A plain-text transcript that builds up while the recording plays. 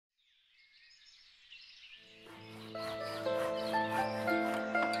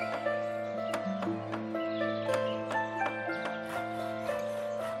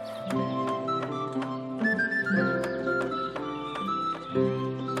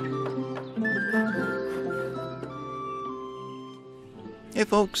Hey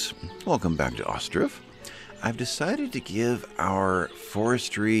folks, welcome back to Ostriv. I've decided to give our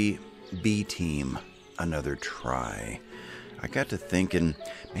forestry bee team another try. I got to thinking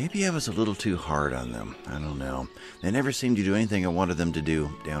maybe I was a little too hard on them. I don't know. They never seemed to do anything I wanted them to do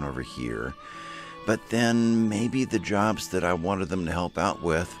down over here. But then maybe the jobs that I wanted them to help out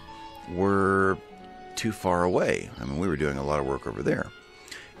with were too far away. I mean, we were doing a lot of work over there.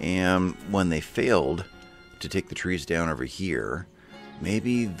 And when they failed to take the trees down over here,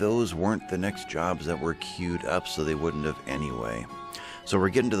 maybe those weren't the next jobs that were queued up, so they wouldn't have anyway. So we're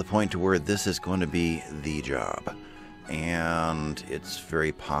getting to the point to where this is going to be the job. And it's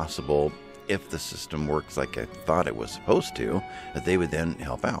very possible, if the system works like I thought it was supposed to, that they would then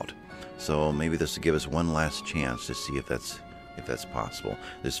help out. So maybe this will give us one last chance to see if that's possible.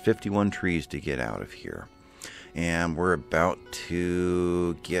 There's 51 trees to get out of here. And we're about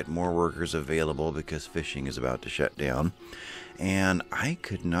to get more workers available because fishing is about to shut down. And I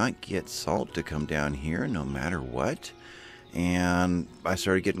could not get Salt to come down here no matter what. And I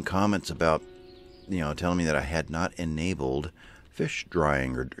started getting comments about, telling me that I had not enabled fish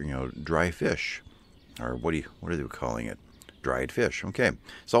drying or, dry fish. Or what are they calling it? Dried fish. Okay.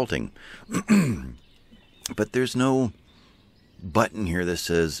 Salting. But there's no button here that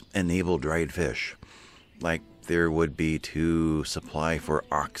says enable dried fish. Like there would be to supply for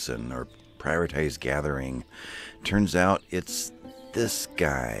oxen or prioritize gathering. Turns out it's this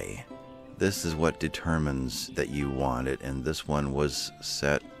guy. This is what determines that you want it, and this one was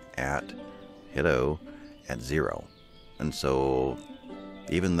set at 0. And so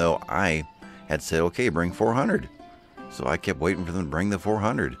even though I had said, okay, bring 400. So I kept waiting for them to bring the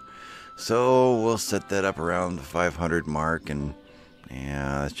 400. So we'll set that up around the 500 mark, and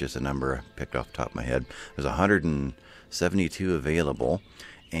yeah, that's just a number I picked off the top of my head. There's 172 available,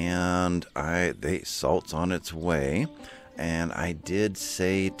 and Salt's on its way. And I did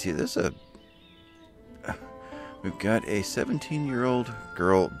say to this, we've got a 17-year-old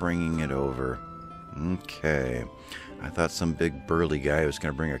girl bringing it over. Okay, I thought some big burly guy was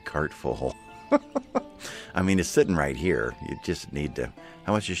going to bring a cart full. I mean, it's sitting right here. You just need to.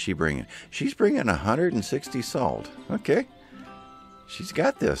 How much is she bringing? She's bringing 160 salt. Okay. She's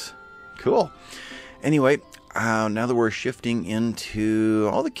got this. Cool. Anyway, now that we're shifting into,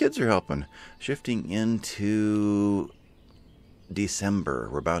 all the kids are helping, shifting into December.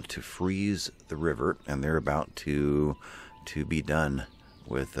 We're about to freeze the river, and they're about to be done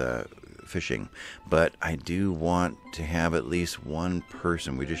with fishing. But I do want to have at least one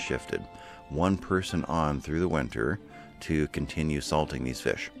person, we just shifted, one person on through the winter to continue salting these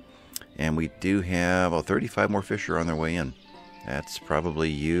fish. And we do have 35 more fish are on their way in. That's probably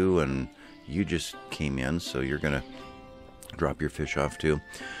you, and you just came in, so you're going to drop your fish off too.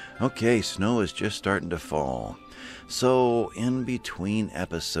 Okay, snow is just starting to fall. So in between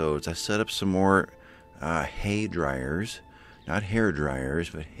episodes, I set up some more hay dryers. Not hair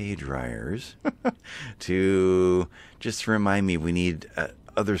dryers, but hay dryers. To just remind me we need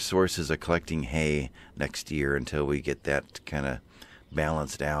other sources of collecting hay next year until we get that kind of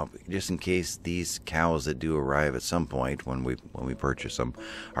balanced out, just in case these cows that do arrive at some point when we purchase them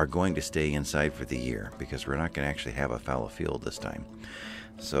are going to stay inside for the year, because we're not going to actually have a fallow field this time.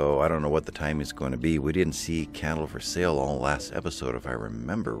 So I don't know what the time is going to be. We didn't see cattle for sale all last episode, if I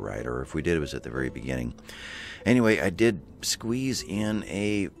remember right, or if we did, it was at the very beginning. Anyway, I did squeeze in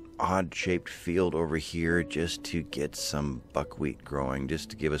a odd-shaped field over here just to get some buckwheat growing,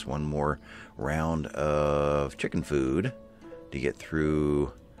 just to give us one more round of chicken food to get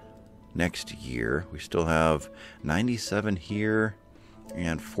through next year. We still have 97 here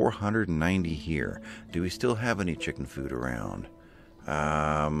and 490 here. Do we still have any chicken food around?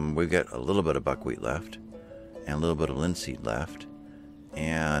 We've got a little bit of buckwheat left and a little bit of linseed left,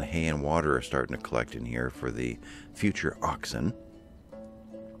 and hay and water are starting to collect in here for the future oxen.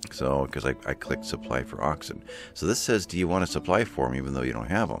 So, because I clicked supply for oxen. So this says, do you want to supply for them even though you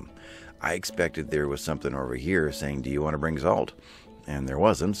don't have them? I expected there was something over here saying, do you want to bring salt? And there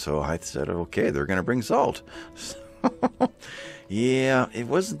wasn't, so I said, okay, they're going to bring salt. Yeah, it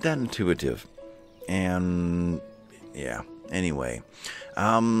wasn't that intuitive. And, yeah, anyway.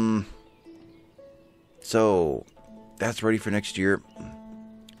 So, that's ready for next year.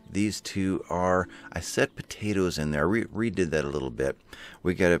 These two are, I set potatoes in there. I redid that a little bit.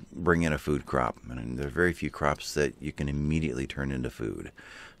 We got to bring in a food crop. And there are very few crops that you can immediately turn into food.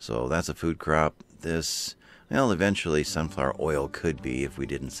 So that's a food crop. This, well, eventually sunflower oil could be if we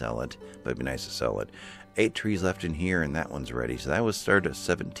didn't sell it. But it'd be nice to sell it. 8 trees left in here, and that one's ready. So that was started at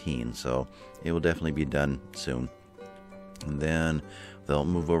 17. So it will definitely be done soon. And then they'll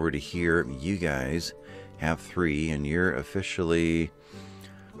move over to here. You guys have 3, and you're officially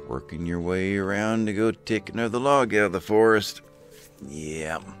Working your way around to go take another log out of the forest.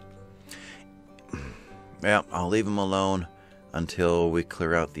 Yeah. Well, I'll leave them alone until we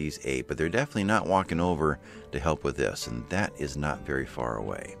clear out these 8, but they're definitely not walking over to help with this, and that is not very far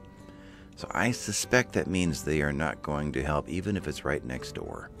away. So I suspect that means they are not going to help, even if it's right next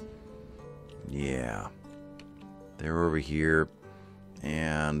door. Yeah. They're over here,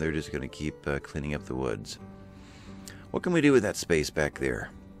 and they're just going to keep cleaning up the woods. What can we do with that space back there?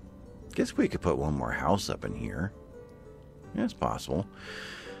 Guess we could put one more house up in here. Yeah, it's possible.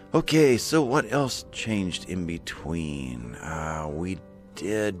 Okay, so what else changed in between? We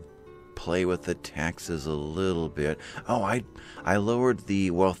did play with the taxes a little bit. Oh, I lowered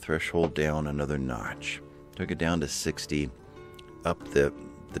the wealth threshold down another notch. Took it down to 60. Up the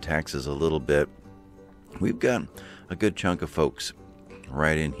taxes a little bit. We've got a good chunk of folks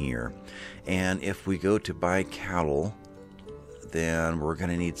right in here. And if we go to buy cattle, then we're going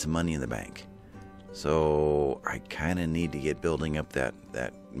to need some money in the bank. So I kind of need to get building up that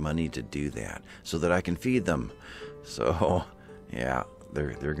money to do that so that I can feed them. So yeah,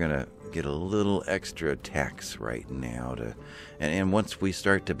 they're going to get a little extra tax right now and once we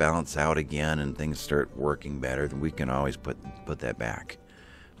start to balance out again and things start working better, then we can always put that back.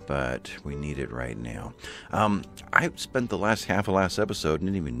 But we need it right now. I spent the last half of last episode and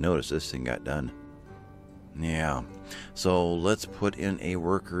didn't even notice this thing got done. Yeah. So let's put in a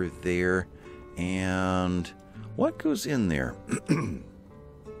worker there. And what goes in there?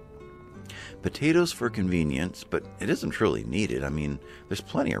 Potatoes for convenience, but it isn't truly needed. I mean, there's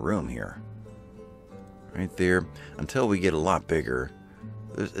plenty of room here. Right there. Until we get a lot bigger,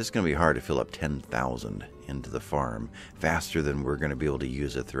 it's going to be hard to fill up 10,000 into the farm faster than we're going to be able to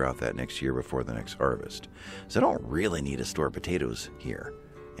use it throughout that next year before the next harvest. So I don't really need to store potatoes here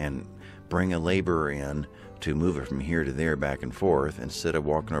and bring a laborer in to move it from here to there back and forth instead of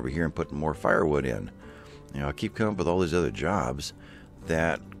walking over here and putting more firewood in. You know, I keep coming up with all these other jobs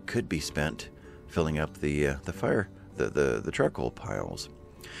that could be spent filling up the charcoal piles.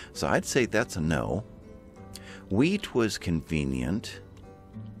 So I'd say that's a no. Wheat was convenient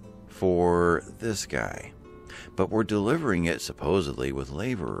for this guy, but we're delivering it supposedly with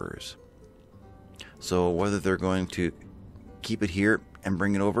laborers. So whether they're going to keep it here and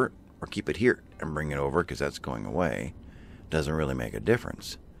bring it over, or keep it here and bring it over because that's going away, doesn't really make a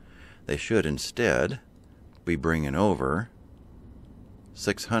difference. They should instead be bringing over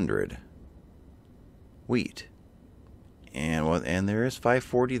 600 wheat. And there is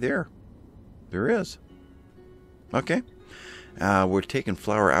 540 there. There is. Okay. We're taking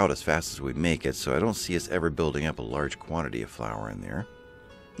flour out as fast as we make it, so I don't see us ever building up a large quantity of flour in there.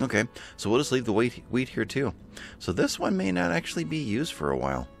 Okay, so we'll just leave the wheat here too. So this one may not actually be used for a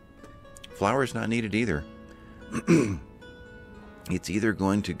while. Flour is not needed either. It's either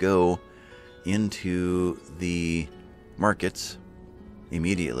going to go into the markets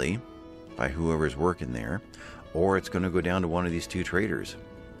immediately by whoever's working there, or it's going to go down to one of these two traders.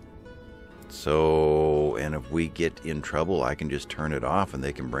 So, and if we get in trouble, I can just turn it off and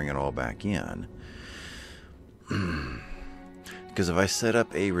they can bring it all back in. Because if I set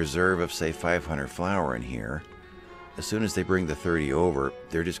up a reserve of, say, 500 flour in here, as soon as they bring the 30 over,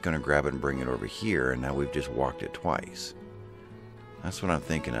 they're just going to grab it and bring it over here, and now we've just walked it twice. That's what I'm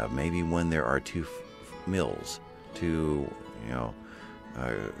thinking of. Maybe when there are two mills,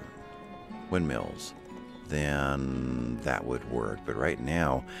 windmills, then that would work. But right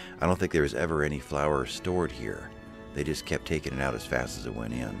now, I don't think there was ever any flour stored here. They just kept taking it out as fast as it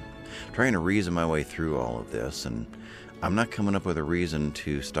went in. I'm trying to reason my way through all of this, and I'm not coming up with a reason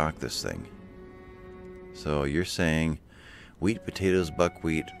to stock this thing. So you're saying wheat, potatoes,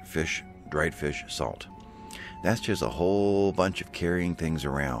 buckwheat, fish, dried fish, salt. That's just a whole bunch of carrying things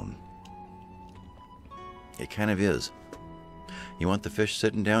around. It kind of is. You want the fish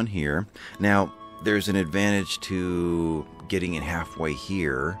sitting down here. Now, there's an advantage to getting it halfway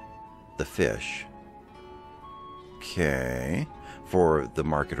here, the fish. Okay. For the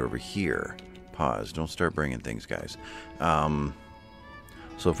market over here. Pause. Don't start bringing things, guys.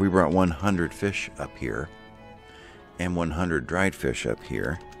 So if we brought 100 fish up here and 100 dried fish up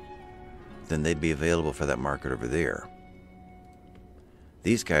here, then they'd be available for that market over there.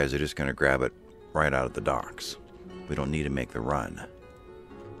 These guys are just going to grab it right out of the docks. We don't need to make the run.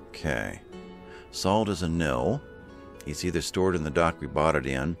 Okay. Salt is a no. It's either stored in the dock we bought it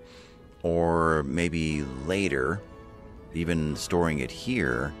in, or maybe later, even storing it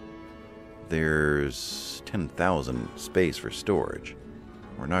here, there's 10,000 space for storage.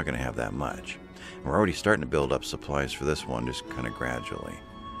 We're not going to have that much. We're already starting to build up supplies for this one, just kind of gradually.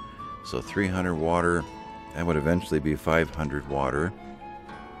 So 300 water, that would eventually be 500 water.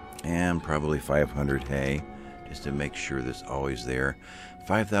 And probably 500 hay, just to make sure that's always there.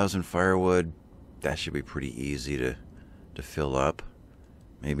 5,000 firewood, that should be pretty easy to fill up.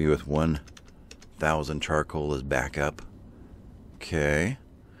 Maybe with 1,000 charcoal as backup. Okay.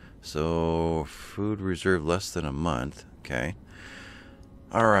 So, food reserve less than a month. Okay.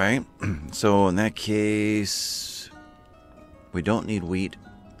 Alright. So, in that case, we don't need wheat.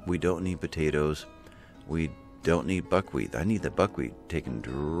 We don't need potatoes. We don't need buckwheat. I need the buckwheat taken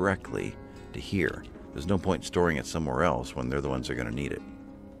directly to here. There's no point storing it somewhere else when they're the ones that are going to need it.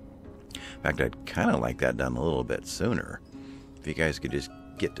 In fact, I'd kind of like that done a little bit sooner. If you guys could just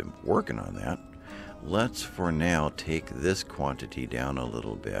get to working on that. Let's, for now, take this quantity down a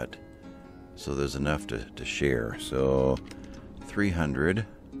little bit so there's enough to share. So, 300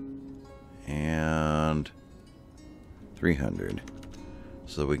 and 300.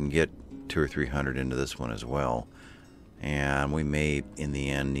 So we can get 200 or 300 into this one as well. And we may, in the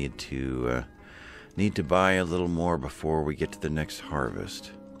end, need to buy a little more before we get to the next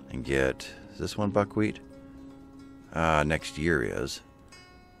harvest. And get, is this one buckwheat? Next year is.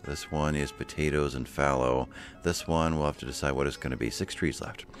 This one is potatoes and fallow. This one, we'll have to decide what it's going to be. 6 trees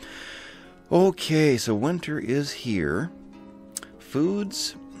left. Okay, so winter is here.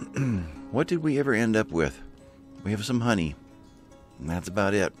 Foods, what did we ever end up with? We have some honey. And that's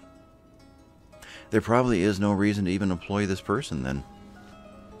about it. There probably is no reason to even employ this person then.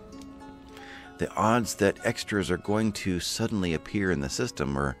 The odds that extras are going to suddenly appear in the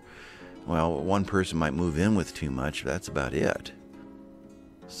system are, well, one person might move in with too much. That's about it.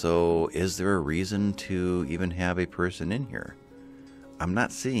 So, is there a reason to even have a person in here? I'm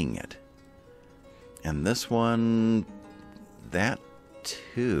not seeing it. And this one, that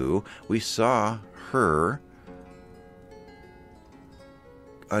too, we saw her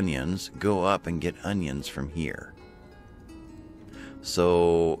onions go up and get onions from here.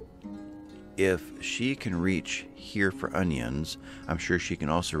 So, if she can reach here for onions, I'm sure she can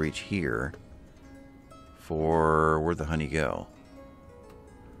also reach here for where'd the honey go?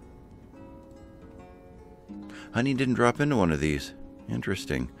 Honey didn't drop into one of these.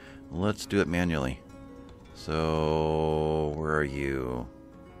 Interesting. Let's do it manually. So, where are you?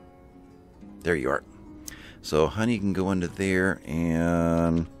 There you are. So, honey can go into there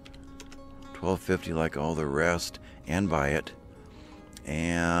and $12.50 like all the rest and buy it.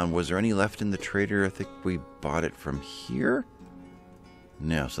 And was there any left in the trader? I think we bought it from here.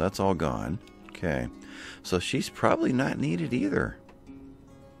 No, so that's all gone. Okay. So, she's probably not needed either.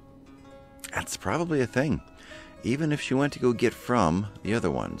 That's probably a thing. Even if she went to go get from the other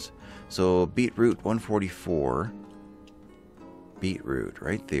ones. So beetroot 144. Beetroot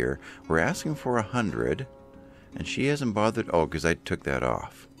right there. We're asking for 100. And she hasn't bothered. Oh, because I took that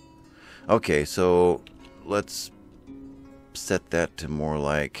off. Okay, so let's set that to more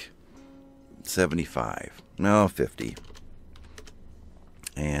like 75. No, 50.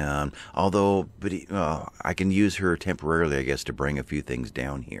 And although I can use her temporarily, I guess, to bring a few things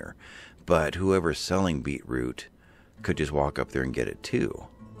down here. But whoever's selling beetroot could just walk up there and get it too.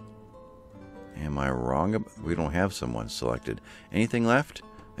 Am I wrong? We don't have someone selected. Anything left?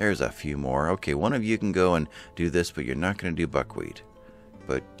 There's a few more. Okay, one of you can go and do this, but you're not going to do buckwheat.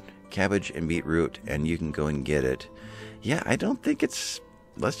 But cabbage and beetroot, and you can go and get it. Yeah, I don't think it's...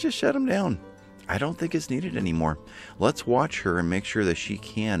 Let's just shut them down. I don't think it's needed anymore. Let's watch her and make sure that she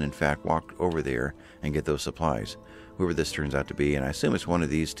can, in fact, walk over there and get those supplies. Whoever this turns out to be, and I assume it's one of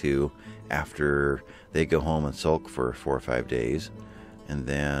these two after they go home and sulk for 4 or 5 days, and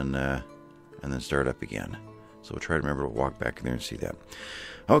then start up again. So we'll try to remember to walk back in there and see that.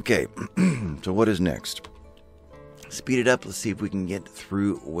 Okay, so what is next? Speed it up. Let's see if we can get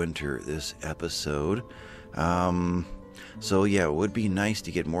through winter this episode. So yeah, it would be nice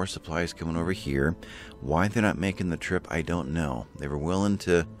to get more supplies coming over here. Why they're not making the trip, I don't know. They were willing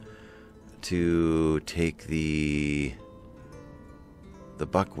to take the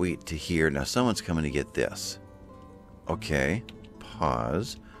buckwheat to here. Now someone's coming to get this. Okay,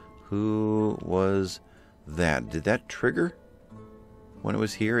 pause. Who was that? Did that trigger when it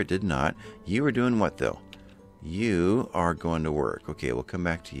was here? It did not. You were doing what though? You are going to work. Okay, we'll come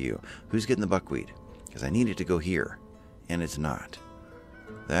back to you. Who's getting the buckwheat? Because I need it to go here, and it's not.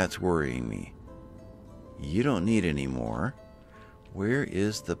 That's worrying me. You don't need any more. Where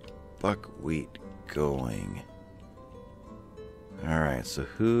is the buckwheat going? Alright, so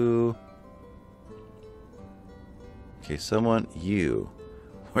who... Okay, someone... You.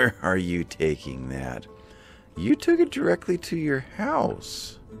 Where are you taking that? You took it directly to your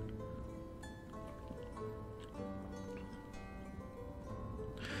house.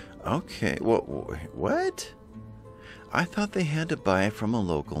 Okay, well, what? I thought they had to buy it from a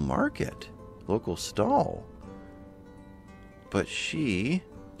local market, local stall. But she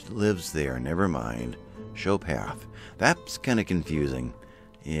lives there, never mind. Show path. That's kind of confusing.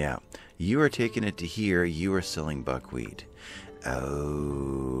 Yeah, you are taking it to here, you are selling buckwheat.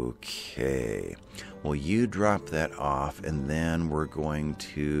 Okay. Well, you drop that off, and then we're going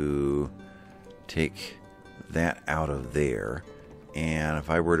to take that out of there. And if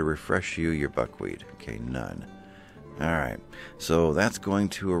I were to refresh you, your buckwheat. Okay, none. Alright, so that's going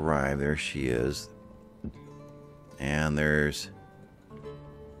to arrive. There she is. And there's...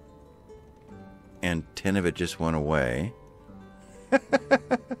 And 10 of it just went away.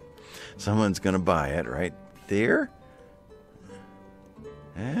 Someone's going to buy it right there?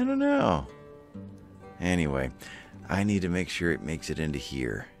 I don't know. Anyway, I need to make sure it makes it into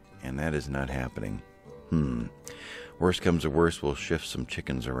here. And that is not happening. Worst comes to worst, we'll shift some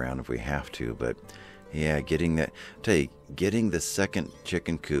chickens around if we have to, but... Yeah, getting that... Tell you, getting the second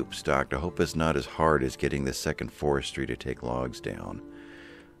chicken coop stocked, I hope it's not as hard as getting the second forestry to take logs down.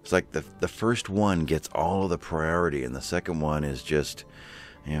 It's like the first one gets all of the priority, and the second one is just,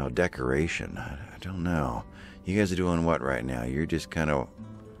 you know, decoration. I don't know. You guys are doing what right now? You're just kind of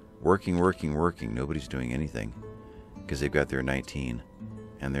working. Nobody's doing anything because they've got their 19,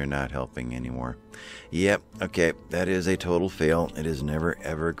 and they're not helping anymore. Yep, okay, that is a total fail. It is never,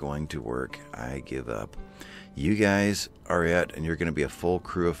 ever going to work. I give up. You guys are it, and you're going to be a full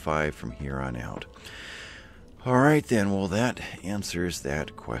crew of 5 from here on out. All right, then. Well, that answers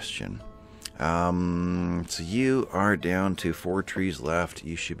that question. So you are down to 4 trees left.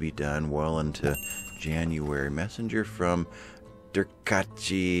 You should be done well into January. Messenger from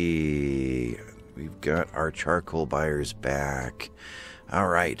Derkachi. We've got our charcoal buyers back. All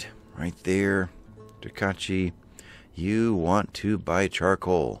right, right there. Derkachi, you want to buy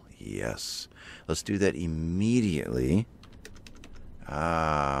charcoal? Yes. Let's do that immediately.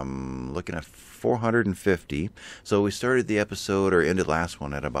 Looking at 450. So we started the episode, or ended last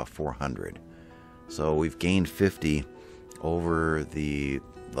one, at about 400. So we've gained 50 over the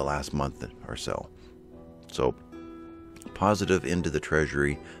last month or so. So positive into the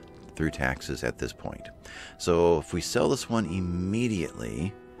treasury through taxes at this point. So if we sell this one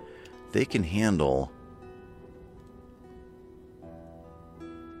immediately, they can handle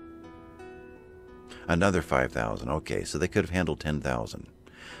another 5,000. Okay, so they could have handled 10,000.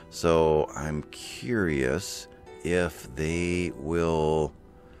 So I'm curious if they will.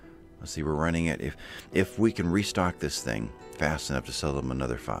 Let's see, we're running it. If we can restock this thing fast enough to sell them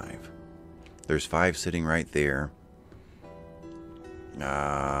another 5. There's 5 sitting right there.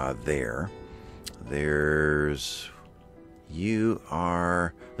 There's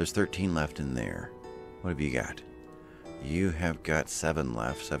 13 left in there. What have you got? You have got 7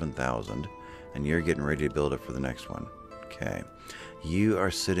 left, 7,000, and you're getting ready to build up for the next one. Okay. You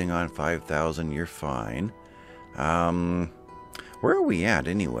are sitting on 5,000. You're fine. Where are we at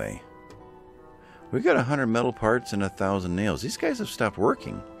anyway? We've got 100 metal parts and 1,000 nails. These guys have stopped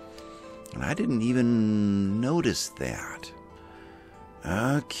working, and I didn't even notice that.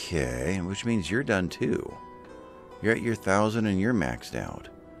 Okay, which means you're done too. You're at your 1,000 and you're maxed out.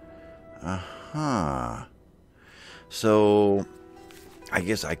 So, I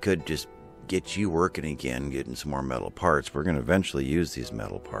guess I could just get you working again, getting some more metal parts. We're going to eventually use these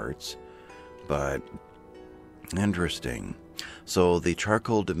metal parts. But, interesting. So, the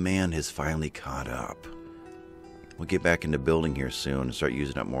charcoal demand has finally caught up. We'll get back into building here soon and start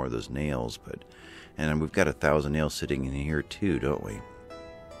using up more of those nails. And we've got 1,000 nails sitting in here too, don't we?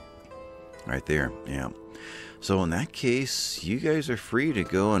 Right there, yeah. So in that case, you guys are free to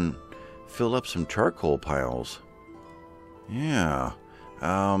go and fill up some charcoal piles. Yeah.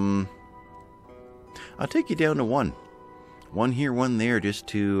 I'll take you down to 1. 1 here, 1 there, just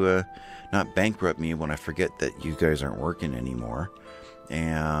to not bankrupt me when I forget that you guys aren't working anymore.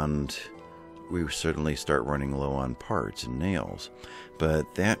 And we certainly start running low on parts and nails.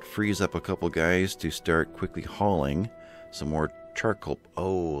 But that frees up a couple guys to start quickly hauling some more charcoal.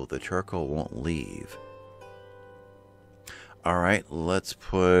 Oh, the charcoal won't leave. Alright, let's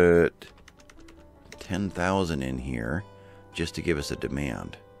put 10,000 in here just to give us a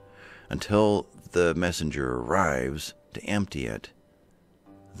demand. Until the messenger arrives to empty it,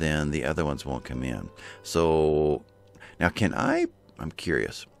 then the other ones won't come in. So, now I'm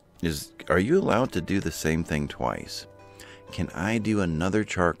curious, are you allowed to do the same thing twice? Can I do another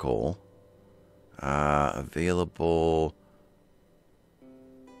charcoal available?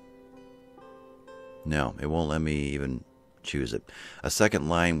 No, it won't let me even choose it. A second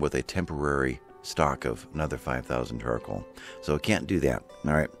line with a temporary stock of another 5,000 charcoal. So it can't do that.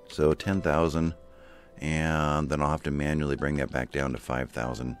 All right, so 10,000 and then I'll have to manually bring that back down to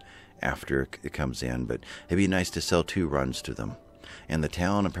 5,000 after it comes in. But it'd be nice to sell 2 runs to them. And the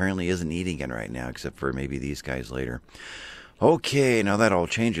town apparently isn't eating it right now, except for maybe these guys later. Okay, now that all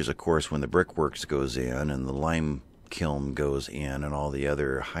changes, of course, when the brickworks goes in and the lime kiln goes in and all the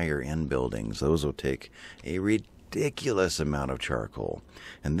other higher end buildings. Those will take a ridiculous amount of charcoal.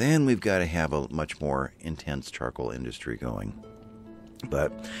 And then we've got to have a much more intense charcoal industry going.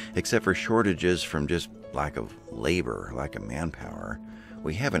 But except for shortages from just lack of labor, lack of manpower,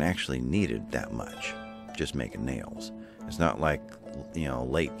 we haven't actually needed that much just making nails. It's not like, you know,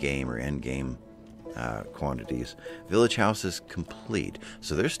 late game or end game quantities. Village house is complete.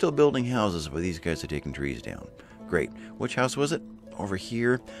 So they're still building houses, but these guys are taking trees down. Great. Which house was it? Over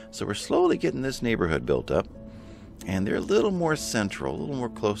here. So we're slowly getting this neighborhood built up. And they're a little more central, a little more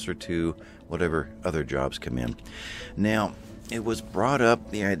closer to whatever other jobs come in. Now, it was brought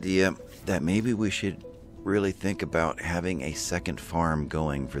up, the idea that maybe we should really think about having a second farm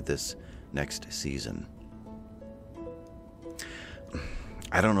going for this next season.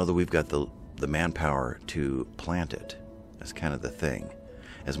 I don't know that we've got the manpower to plant it. That's kind of the thing.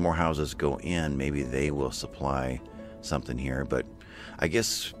 As more houses go in, maybe they will supply something here. But I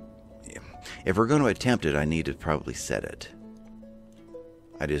guess if we're going to attempt it, I need to probably set it.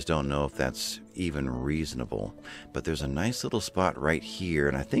 I just don't know if that's even reasonable. But there's a nice little spot right here,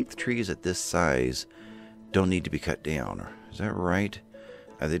 and I think the trees at this size don't need to be cut down. Is that right?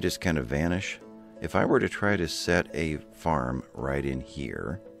 They just kind of vanish? If I were to try to set a farm right in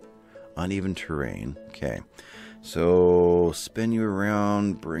here, uneven terrain, okay. So spin you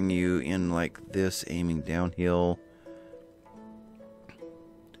around, bring you in like this, aiming downhill.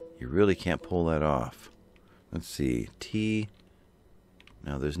 You really can't pull that off. Let's see, T.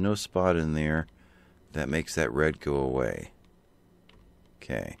 Now there's no spot in there that makes that red go away.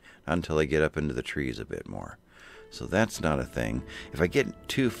 Okay, not until I get up into the trees a bit more. So that's not a thing. If I get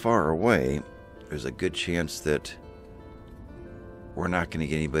too far away, there's a good chance that we're not going to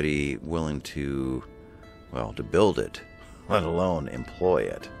get anybody willing to, well, to build it, let alone employ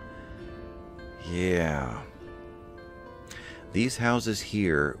it. Yeah. These houses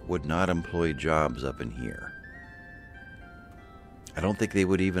here would not employ jobs up in here. I don't think they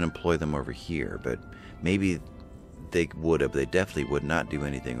would even employ them over here, but maybe they would have. They definitely would not do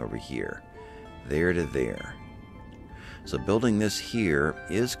anything over here. There to there. So building this here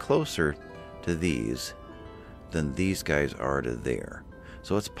is closer to these than these guys are to there.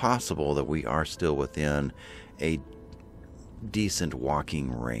 So it's possible that we are still within a decent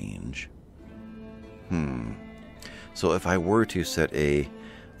walking range. So if I were to set the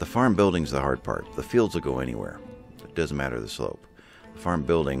farm building's the hard part. The fields will go anywhere. It doesn't matter the slope. The farm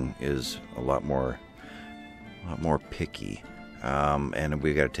building is a lot more picky. And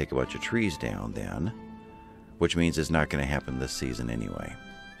we've got to take a bunch of trees down then, which means it's not going to happen this season anyway.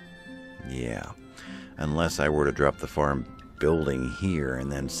 Yeah. Unless I were to drop the farm building here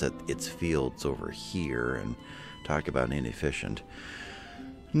and then set its fields over here and talk about inefficient.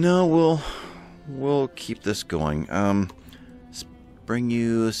 No, we'll keep this going. Bring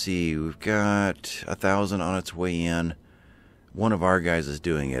you, see, we've got 1,000 on its way in. One of our guys is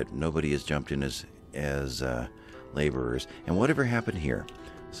doing it. Nobody has jumped in as laborers. And whatever happened here?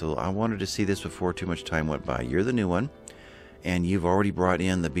 So I wanted to see this before too much time went by. You're the new one, and you've already brought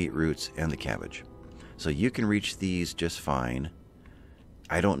in the beetroots and the cabbage. So you can reach these just fine.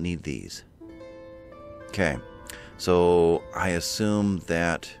 I don't need these. Okay. So I assume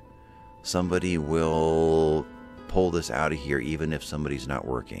that somebody will pull this out of here even if somebody's not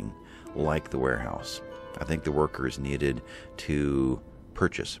working, like the warehouse. I think the worker is needed to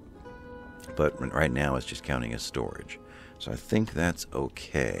purchase. But right now it's just counting as storage. So I think that's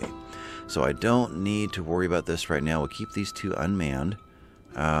okay. So I don't need to worry about this right now. We'll keep these 2 unmanned.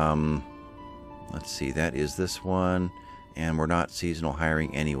 Let's see, that is this one. And we're not seasonal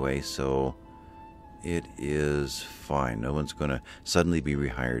hiring anyway, so it is fine. No one's going to suddenly be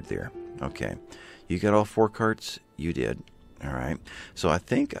rehired there. Okay. You got all 4 carts? You did. All right. So I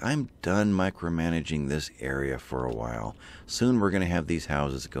think I'm done micromanaging this area for a while. Soon we're going to have these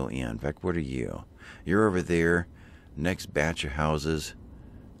houses go in. In fact, what are you? You're over there. Next batch of houses.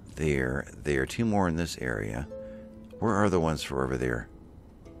 There. 2 more in this area. Where are the ones for over there?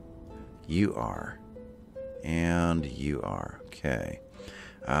 You are. And you are. Okay.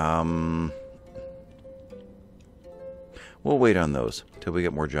 We'll wait on those till we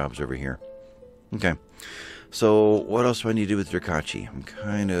get more jobs over here. Okay. So what else do I need to do with Drakachi? I'm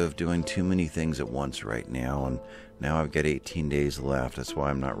kind of doing too many things at once right now, and now I've got 18 days left. That's why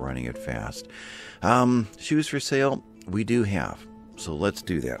I'm not running it fast. Shoes for sale, we do have. So let's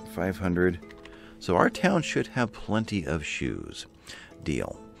do that. 500. So our town should have plenty of shoes.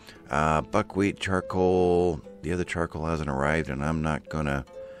 Deal. Buckwheat, charcoal. The other charcoal hasn't arrived, and I'm not going to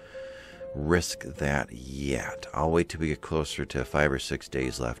risk that yet. I'll wait till we get closer to 5 or 6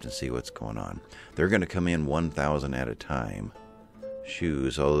 days left and see what's going on. They're going to come in 1,000 at a time.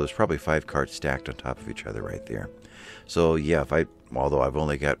 Shoes, although there's probably 5 carts stacked on top of each other right there. So yeah, although I've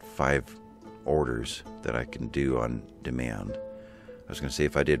only got 5 orders that I can do on demand. I was going to say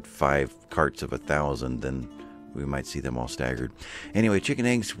if I did 5 carts of 1,000, then we might see them all staggered. Anyway, chicken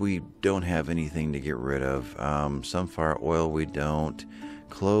eggs, we don't have anything to get rid of. Sunflower oil, we don't.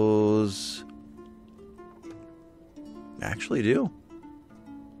 Clothes, actually do.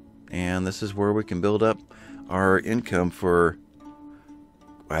 And this is where we can build up our income for...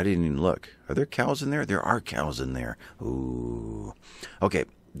 I didn't even look. Are there cows in there? There are cows in there. Ooh. Okay,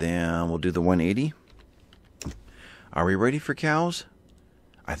 then we'll do the 180. Are we ready for cows?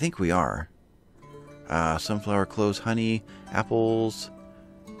 I think we are. Sunflower, cloves, honey, apples.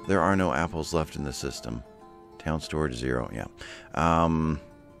 There are no apples left in the system. Town storage 0, yeah. All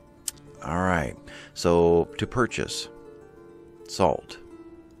right. So to purchase salt.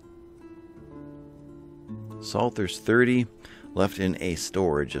 Salt, there's 30 left in a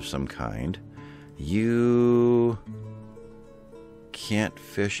storage of some kind. You can't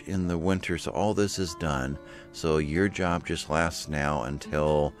fish in the winter, so all this is done. So your job just lasts now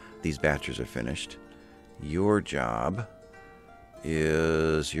until these batches are finished. Your job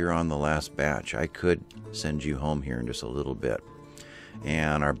is you're on the last batch. I could send you home here in just a little bit.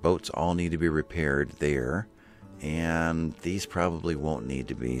 And our boats all need to be repaired there. And these probably won't need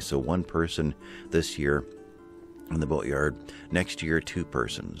to be. So 1 person this year in the boatyard. Next year, 2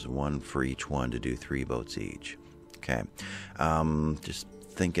 persons. 1 for each one to do 3 boats each. Okay. Just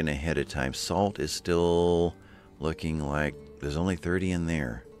thinking ahead of time. Salt is still looking like there's only 30 in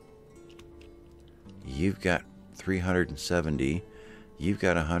there. You've got 370. You've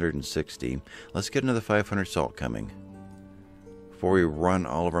got 160. Let's get another 500 salt coming. Before we run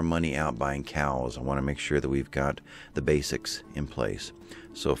all of our money out buying cows, I want to make sure that we've got the basics in place.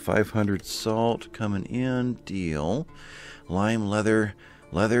 So 500 salt coming in. Deal. Lime, leather.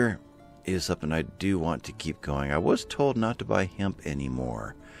 Leather is something I do want to keep going. I was told not to buy hemp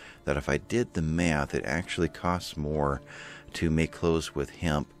anymore. That if I did the math, it actually costs more to make clothes with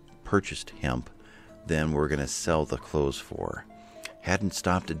hemp, purchased hemp, than we're going to sell the clothes for. Hadn't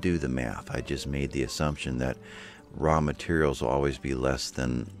stopped to do the math. I just made the assumption that raw materials will always be less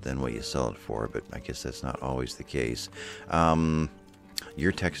than what you sell it for, but I guess that's not always the case.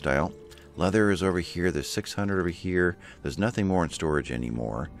 Your textile. Leather is over here. There's 600 over here. There's nothing more in storage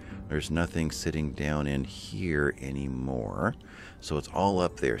anymore. There's nothing sitting down in here anymore. So it's all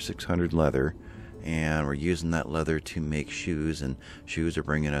up there. 600 leather. And we're using that leather to make shoes, and shoes are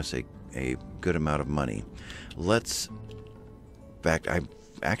bringing us a good amount of money. Let's... In fact, I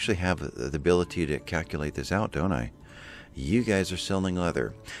actually have the ability to calculate this out, don't I? You guys are selling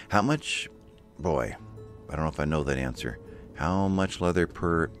leather. How much... Boy, I don't know if I know that answer. How much leather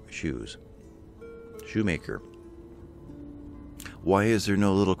per shoes? Shoemaker. Why is there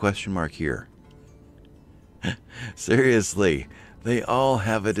no little question mark here? Seriously, they all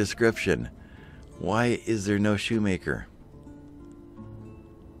have a description. Why is there no shoemaker?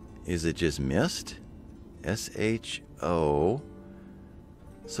 Is it just missed? S-H-O.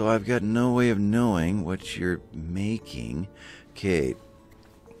 So I've got no way of knowing what you're making. Okay.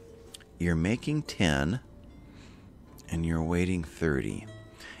 You're making 10, and you're waiting 30.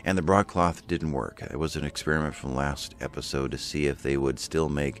 And the broadcloth didn't work. It was an experiment from last episode to see if they would still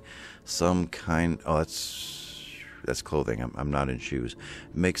make some kind... Oh, that's clothing. I'm not in shoes.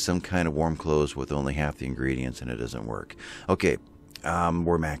 Make some kind of warm clothes with only half the ingredients, and it doesn't work. Okay,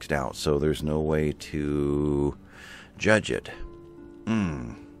 we're maxed out, so there's no way to judge it.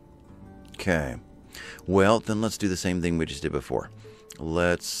 Okay. Well, then let's do the same thing we just did before.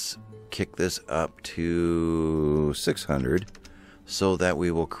 Let's kick this up to 600 so that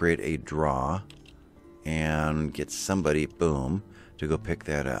we will create a draw and get somebody, boom, to go pick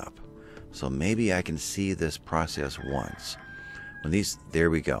that up. So maybe I can see this process once. When these, there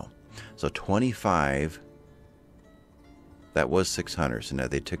we go. So 25, that was 600. So now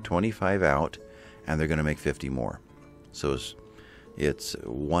they took 25 out, and they're going to make 50 more. So it's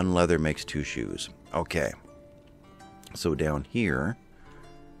 1 leather makes 2 shoes. Okay. So down here,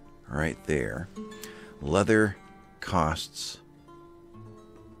 right there, leather costs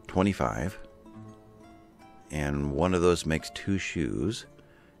 25, and 1 of those makes 2 shoes.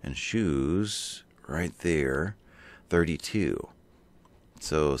 And shoes, right there, 32.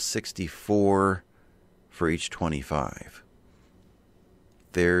 So 64 for each 25.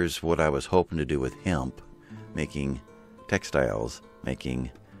 there's what I was hoping to do with hemp, making textiles,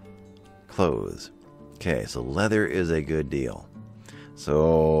 making clothes. Okay, so leather is a good deal.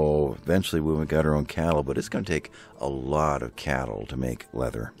 So eventually we got our own cattle, but it's going to take a lot of cattle to make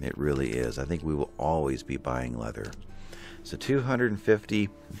leather. It really is. I think we will always be buying leather. So 250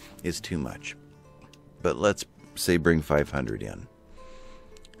 is too much. But let's say bring 500 in.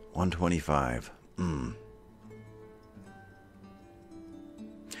 125.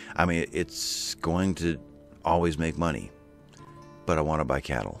 I mean, it's going to always make money, but I want to buy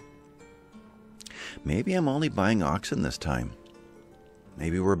cattle. Maybe I'm only buying oxen this time.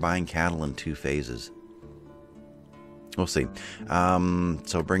 Maybe we're buying cattle in 2 phases. We'll see.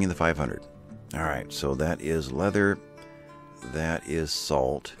 So bring in the 500. All right, so that is leather. That is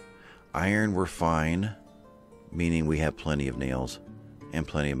salt. Iron, we're fine, meaning we have plenty of nails and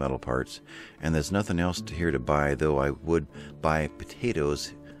plenty of metal parts. And there's nothing else here to buy, though I would buy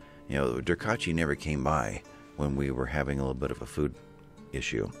potatoes. You know, Durkachi never came by when we were having a little bit of a food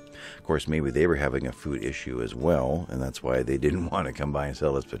issue. Of course, maybe they were having a food issue as well, and that's why they didn't want to come by and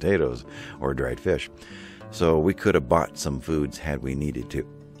sell us potatoes or dried fish. So we could have bought some foods had we needed to,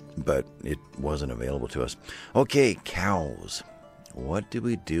 but it wasn't available to us. Okay, cows. What do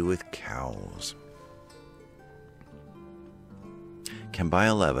we do with cows? Can buy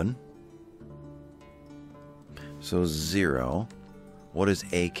 11. So 0. What does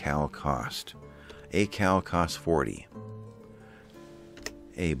a cow cost? A cow costs 40.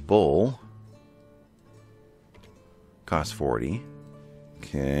 A bull costs 40.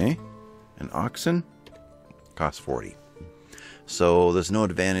 Okay. An oxen costs 40. So there's no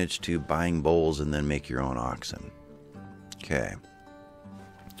advantage to buying bulls and then make your own oxen. Okay.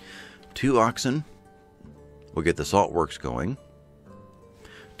 2 oxen will get the Saltworks going.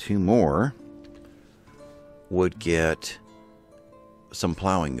 2 more would get some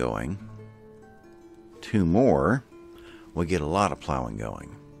plowing going. 2 more would get a lot of plowing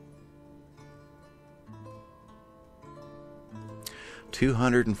going.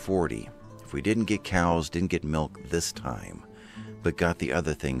 240. If we didn't get cows, didn't get milk this time, but got the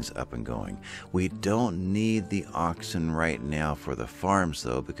other things up and going. We don't need the oxen right now for the farms,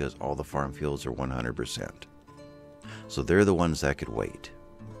 though, because all the farm fields are 100%. So they're the ones that could wait.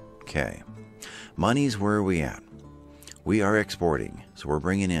 Okay. Money's where are we at? We are exporting. So we're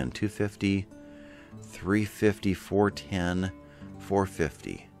bringing in 250, 350, 410,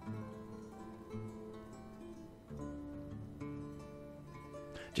 450.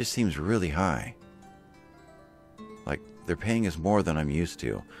 Just seems really high. Like they're paying us more than I'm used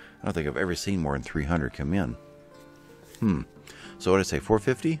to. I don't think I've ever seen more than 300 come in. So what did I say,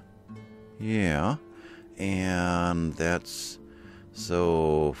 450? Yeah. And that's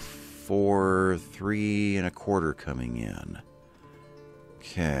so 3 1/4 coming in.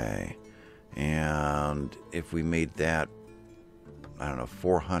 Okay. And if we made that, I don't know,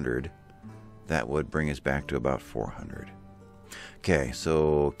 400, that would bring us back to about 400. Okay,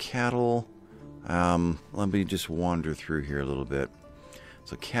 so cattle, let me just wander through here a little bit.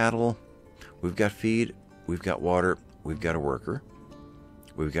 So cattle, we've got feed, we've got water, we've got a worker,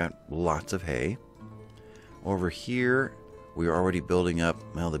 we've got lots of hay. Over here, we're already building up,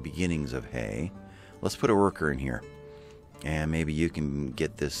 well, the beginnings of hay. Let's put a worker in here. And maybe you can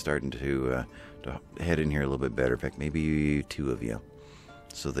get this starting to head in here a little bit better. In fact, maybe 2 of you,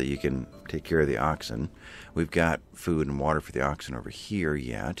 so that you can take care of the oxen. We've got food and water for the oxen over here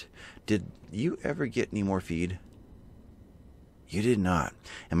yet. Did you ever get any more feed? You did not.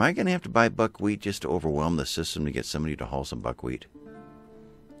 Am I going to have to buy buckwheat just to overwhelm the system to get somebody to haul some buckwheat?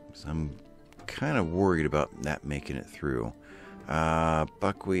 So I'm kind of worried about that making it through.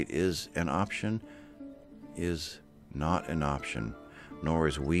 Buckwheat is an option. Is not an option. Nor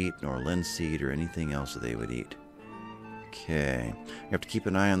is wheat, nor linseed, or anything else that they would eat. Okay. You have to keep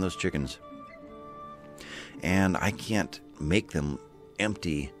an eye on those chickens. And I can't make them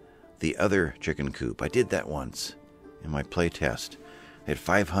empty the other chicken coop. I did that once in my play test. I had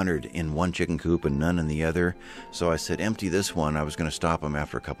 500 in one chicken coop and none in the other. So I said, empty this one. I was going to stop them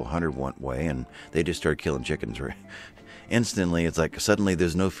after a couple hundred one way, and they just started killing chickens. Instantly, it's like suddenly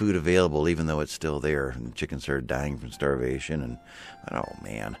there's no food available, even though it's still there. And the chickens started dying from starvation. And oh,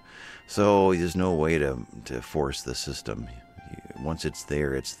 man. So there's no way to force the system. Once it's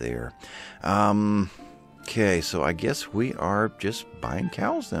there, it's there. Okay, so I guess we are just buying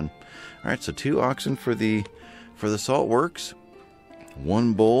cows then. All right, so 2 oxen for the Saltworks,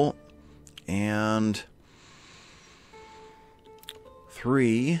 1 bull, and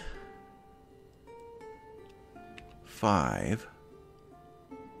 3, 5.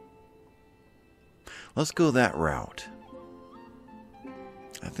 Let's go that route.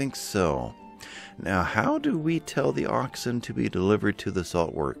 I think so. Now, how do we tell the oxen to be delivered to the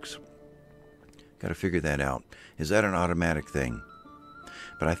Saltworks? Got to figure that out. Is that an automatic thing?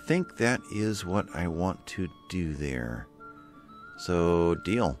 But I think that is what I want to do there. So,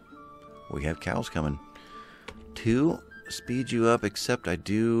 deal. We have cows coming. 2, speed you up, except I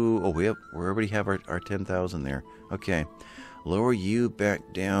do... Oh, we already have our 10,000 there. Okay. Lower you back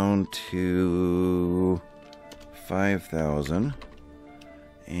down to 5,000.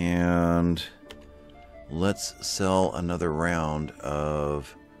 And let's sell another round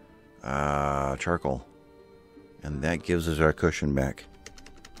of charcoal. And that gives us our cushion back.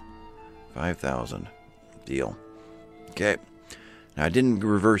 5,000. Deal. Okay. Now, I didn't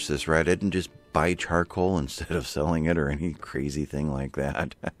reverse this, right? I didn't just buy charcoal instead of selling it or any crazy thing like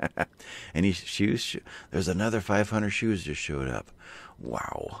that. Any shoes? There's another 500 shoes just showed up.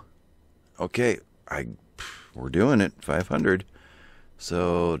 Wow. Okay. We're doing it. 500.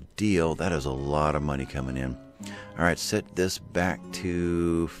 So, deal. That is a lot of money coming in. All right. Set this back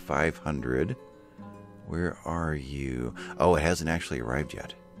to 500. Where are you? Oh, it hasn't actually arrived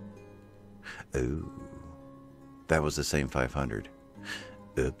yet. Oh, that was the same 500.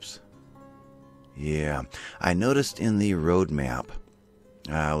 Oops. Yeah, I noticed in the road map.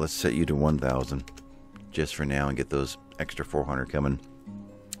 Let's set you to 1,000 just for now and get those extra 400 coming.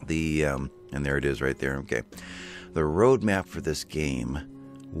 And there it is right there. Okay, the road map for this game.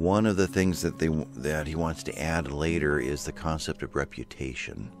 One of the things that he wants to add later is the concept of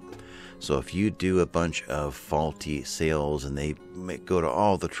reputation. So if you do a bunch of faulty sales and they go to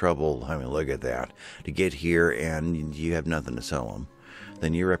all the trouble, I mean, look at that, to get here and you have nothing to sell them,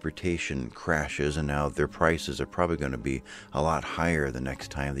 then your reputation crashes and now their prices are probably going to be a lot higher the next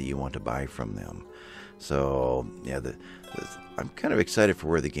time that you want to buy from them. So, yeah, I'm kind of excited for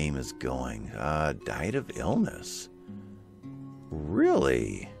where the game is going. Died of illness.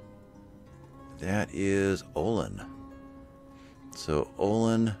 Really? That is Olin. So,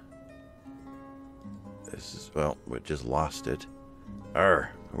 Olin... This is, well, we just lost it.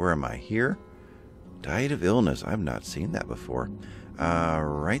 Where am I? Here? Died of illness. I've not seen that before.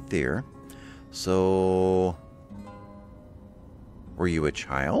 Right there. So, were you a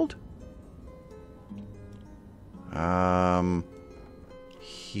child?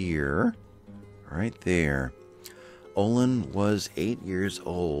 Here. Right there. Olin was 8 years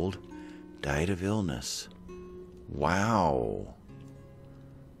old. Died of illness. Wow.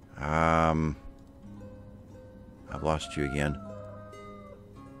 I've lost you again.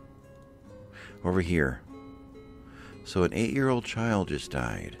 Over here. So an 8-year-old child just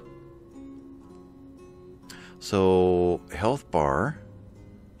died. So, health bar.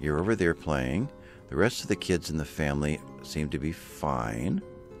 You're over there playing. The rest of the kids in the family seem to be fine.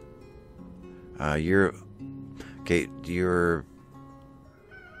 Your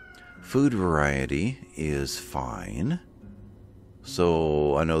food variety is fine.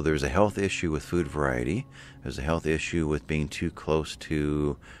 So I know there's a health issue with food variety. There's a health issue with being too close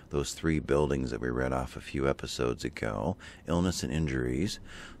to those 3 buildings that we read off a few episodes ago. Illness and injuries.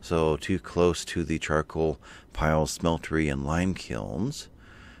 So too close to the charcoal piles, smeltery, and lime kilns.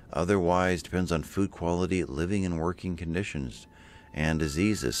 Otherwise, depends on food quality, living and working conditions, and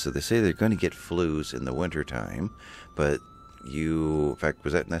diseases. So they say they're going to get flus in the wintertime. But in fact,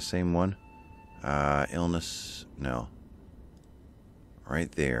 was that in that same one? Illness, no.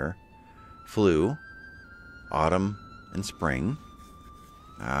 Right there. Flu, autumn and spring.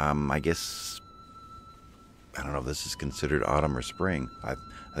 I guess, I don't know if this is considered autumn or spring. I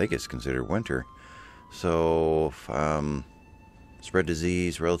think it's considered winter. So, spread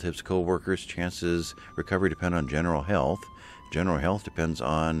disease, relatives, co-workers, chances, recovery depend on general health. General health depends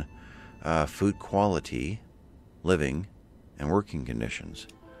on food quality, living, and working conditions.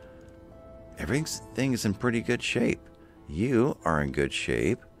 Everything is in pretty good shape. You are in good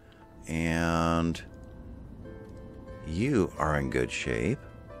shape, and you are in good shape.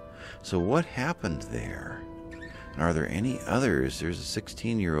 So what happened there? And are there any others? There's a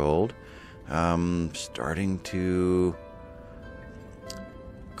 16-year-old starting to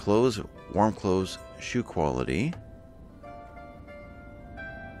warm clothes, shoe quality.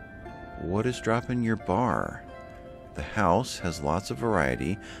 What is dropping your bar? The house has lots of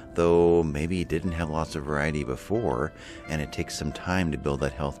variety, though maybe it didn't have lots of variety before, and it takes some time to build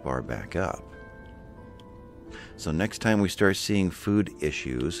that health bar back up. So next time we start seeing food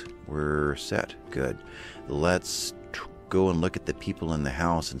issues, we're set. Good. Let's go and look at the people in the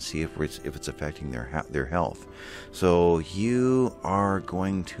house and see if it's affecting their health. So you are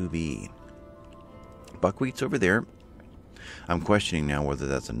going to be buckwheat's over there. I'm questioning now whether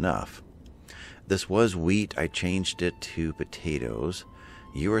that's enough. This was wheat. I changed it to potatoes.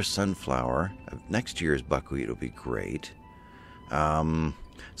 You are sunflower. Next year's buckwheat will be great.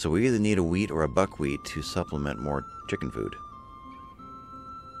 So we either need a wheat or a buckwheat to supplement more chicken food.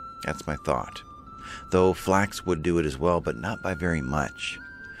 That's my thought. Though flax would do it as well, but not by very much.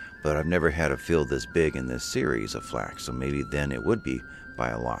 But I've never had a field this big in this series of flax, so maybe then it would be by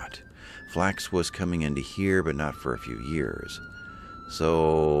a lot. Flax was coming into here, but not for a few years.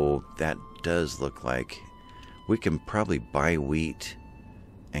 So that does look like we can probably buy wheat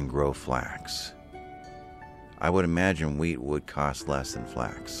and grow flax. I would imagine wheat would cost less than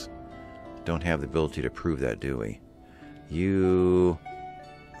flax. Don't have the ability to prove that, do we?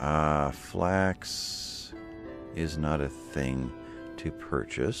 Flax is not a thing to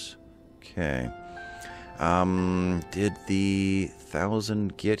purchase. Okay. Did the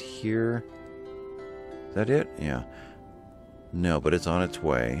 1,000 get here? Is that it? Yeah. No, but it's on its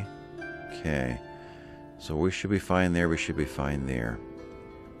way. Okay. So we should be fine there. We should be fine there.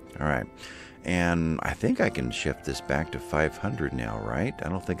 All right. And I think I can shift this back to 500 now, right? I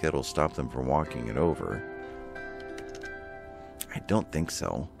don't think that'll stop them from walking it over. I don't think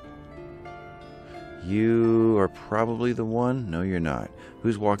so. You are probably the one? No, you're not.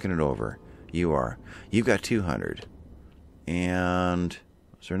 Who's walking it over? You are. You've got 200. And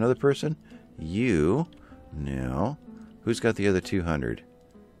is there another person? You? No. Who's got the other 200?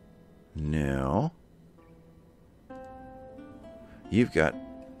 No. You've got...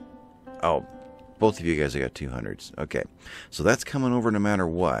 Oh, both of you guys have got 200s. Okay. So that's coming over no matter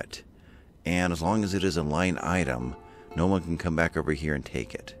what. And as long as it is a line item, no one can come back over here and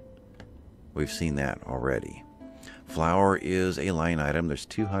take it. We've seen that already. Flour is a line item. There's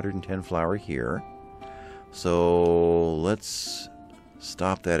 210 flour here. So let's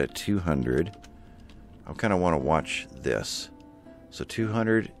stop that at 200. I kind of want to watch this. So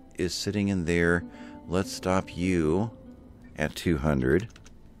 200 is sitting in there. Let's stop you at 200.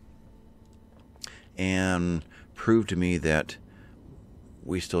 And prove to me that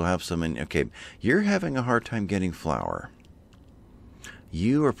we still have some in... Okay, you're having a hard time getting flour.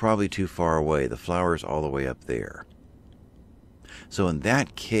 You are probably too far away. The flour is all the way up there. So in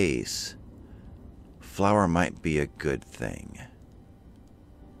that case, flour might be a good thing.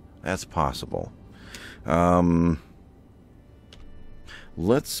 That's possible.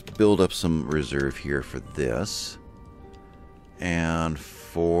 Let's build up some reserve here for this. And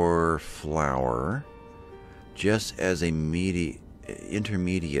for flour, just as a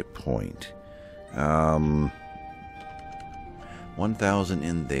intermediate point. 1,000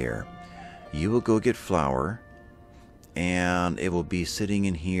 in there. You will go get flour, and it will be sitting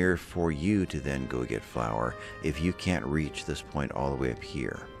in here for you to then go get flour if you can't reach this point all the way up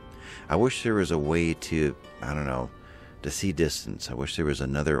here. I wish there was a way to, I don't know, to see distance. I wish there was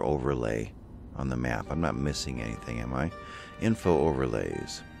another overlay on the map. I'm not missing anything, am I? Info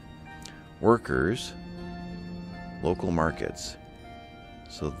overlays. Workers. Local markets.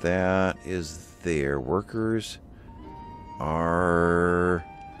 So that is there. Workers are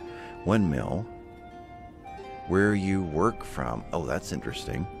windmill. Where you work from. Oh, that's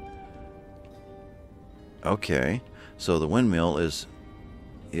interesting. Okay. So the windmill is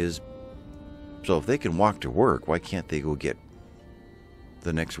so if they can walk to work, why can't they go get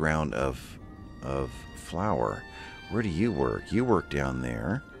the next round of flour? Where do you work? You work down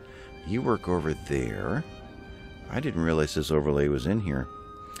there. You work over there. I didn't realize this overlay was in here.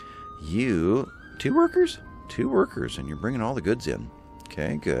 You... 2 workers? 2 workers, and you're bringing all the goods in.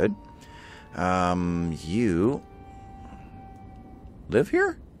 Okay, good. You... live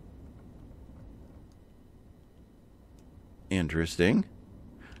here? Interesting.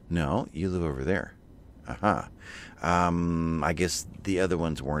 No, you live over there. Aha. I guess the other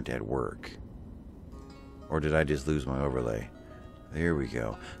ones weren't at work. Or did I just lose my overlay? There we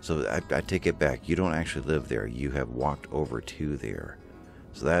go. So I take it back. You don't actually live there. You have walked over to there.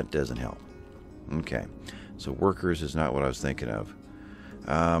 So that doesn't help. Okay. So workers is not what I was thinking of.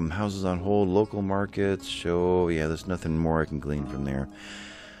 Houses on hold, local markets, show... Yeah, there's nothing more I can glean from there.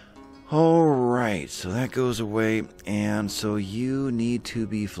 Alright, so that goes away. And so you need to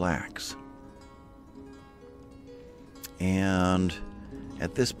be flax. And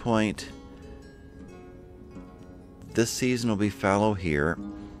at this point... This season will be fallow here.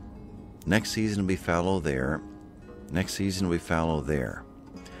 Next season will be fallow there. Next season will be fallow there.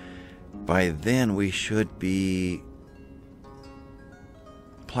 By then we should be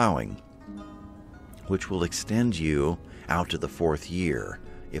plowing, which will extend you out to the 4th year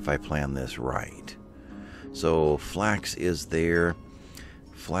if I plan this right. So flax is there.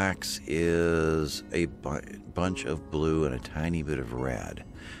 Flax is a bunch of blue and a tiny bit of red.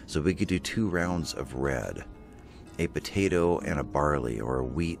 So we could do 2 rounds of red. a potato and a barley, or a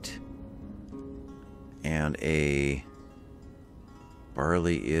wheat and a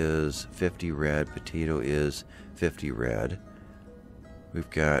barley is 50 red, potato is 50 red. We've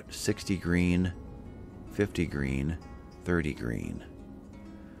got 60 green, 50 green, 30 green.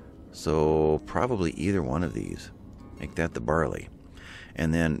 So probably either one of these. Make that the barley.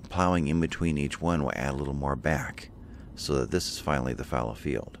 And then plowing in between each one will add a little more back, so that this is finally the fallow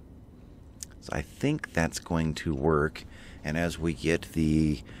field. So I think that's going to work. And as we get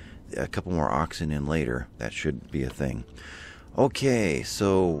a couple more oxen in later, that should be a thing. Okay,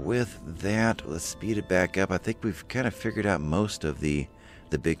 so with that, let's speed it back up. I think we've kind of figured out most of the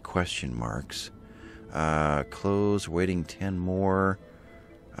big question marks. Close, waiting 10 more.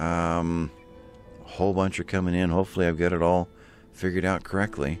 A whole bunch are coming in. Hopefully I've got it all figured out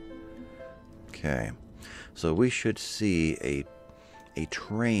correctly. Okay, so we should see a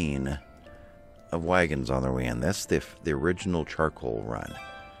train of wagons on their way in. That's the original charcoal run.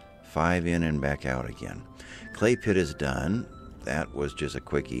 5 in and back out again. Clay pit is done. That was just a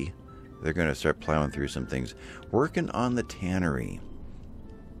quickie. They're going to start plowing through some things. Working on the tannery.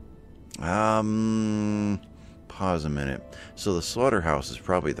 Pause a minute. So the slaughterhouse is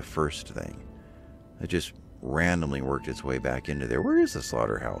probably the first thing. It just randomly worked its way back into there. Where is the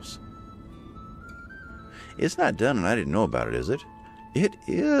slaughterhouse? It's not done and I didn't know about it, is it? It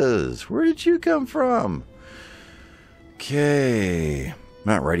is. Where did you come from? Okay.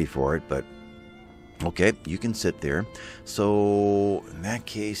 Not ready for it, but okay, you can sit there. So in that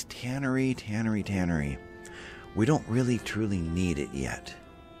case, tannery. We don't really truly need it yet.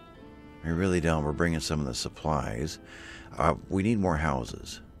 We really don't. We're bringing some of the supplies. We need more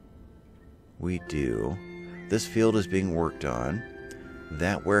houses. We do. This field is being worked on.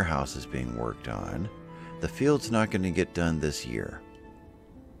 That warehouse is being worked on. The field's not going to get done this year.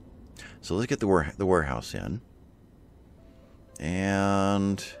 So let's get the warehouse in.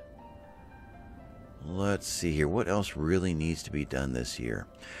 And let's see here. What else really needs to be done this year?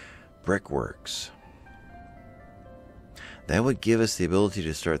 Brickworks. That would give us the ability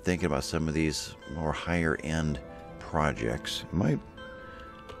to start thinking about some of these more higher end projects. Am I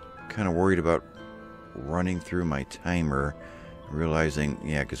kind of worried about running through my timer, realizing,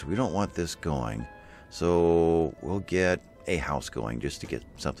 yeah, because we don't want this going. So we'll get a house going just to get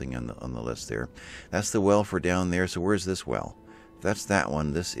something on the list there. That's the well for down there. So where's this well? If that's that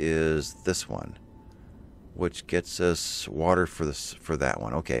one. This is this one, which gets us water for that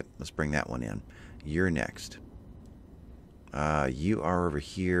one. Okay, let's bring that one in. You're next. You are over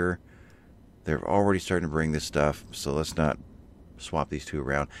here. They're already starting to bring this stuff, so let's not swap these two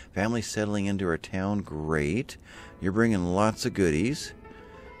around. Family settling into our town. Great. You're bringing lots of goodies.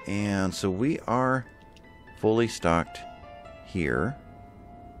 And so we are fully stocked here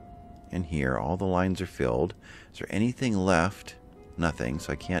and here. All the lines are filled. Is there anything left? Nothing,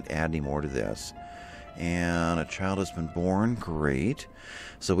 so I can't add any more to this. And a child has been born. Great.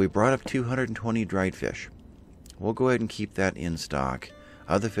 So we brought up 220 dried fish. We'll go ahead and keep that in stock.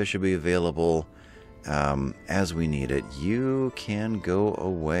 Other fish will be available as we need it. You can go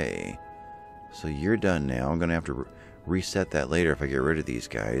away. So you're done now. I'm going to have to reset that later if I get rid of these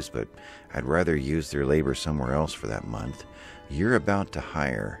guys, but I'd rather use their labor somewhere else for that month. You're about to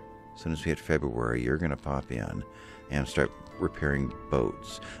hire. As soon as we hit February, you're going to pop in and start repairing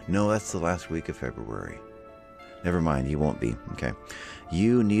boats. No, that's the last week of February. Never mind, you won't be. Okay.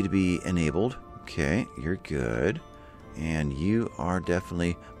 You need to be enabled. Okay, you're good. And you are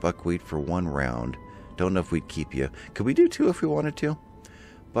definitely buckwheat for 1 round. Don't know if we'd keep you. Could we do 2 if we wanted to?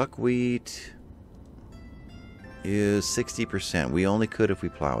 Buckwheat is 60%. We only could if we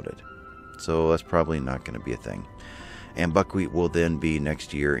plowed it. So that's probably not going to be a thing. And buckwheat will then be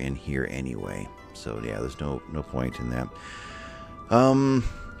next year in here anyway. So yeah, there's no point in that.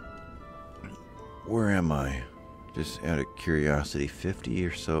 Where am I? Just out of curiosity, 50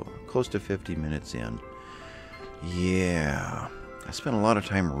 or so, close to 50 minutes in. Yeah, I spent a lot of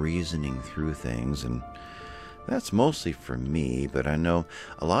time reasoning through things, and that's mostly for me, but I know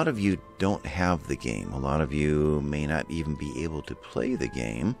a lot of you don't have the game. A lot of you may not even be able to play the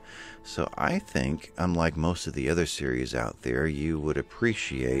game. So I think, unlike most of the other series out there, you would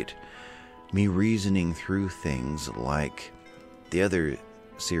appreciate me reasoning through things like the other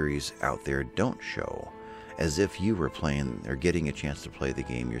series out there don't show, as if you were playing or getting a chance to play the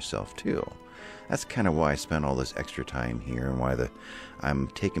game yourself too. That's kind of why I spent all this extra time here, and why I'm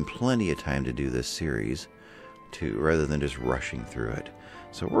taking plenty of time to do this series, rather than just rushing through it.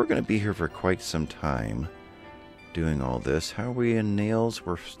 So we're going to be here for quite some time doing all this. How are we in nails?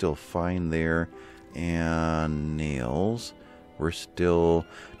 We're still fine there. And nails, we're still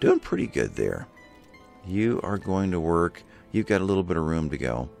doing pretty good there. You are going to work. You've got a little bit of room to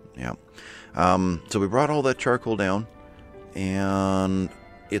go. Yeah. So we brought all that charcoal down, and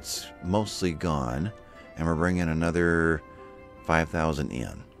it's mostly gone. And we're bringing another 5,000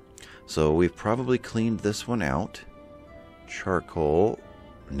 in. So we've probably cleaned this one out. Charcoal.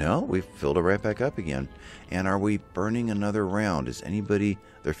 No, we've filled it right back up again. And are we burning another round? Is anybody...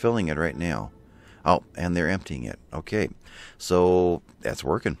 They're filling it right now. Oh, and they're emptying it. Okay. So that's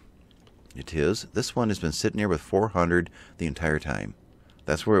working. It is. This one has been sitting here with 400 the entire time.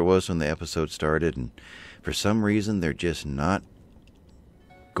 That's where it was when the episode started. And for some reason, they're just not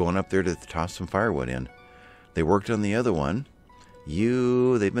going up there to toss some firewood in. They worked on the other one.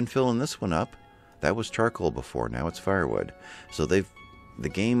 They've been filling this one up. That was charcoal before. Now it's firewood. So the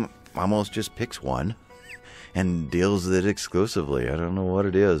game almost just picks one and deals with it exclusively. I don't know what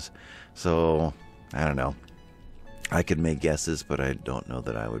it is. So, I don't know. I could make guesses, but I don't know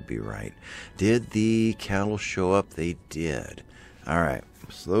that I would be right. Did the cattle show up? They did. All right,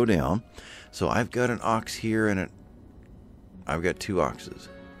 slow down. So I've got an ox here, and I've got 2 oxes.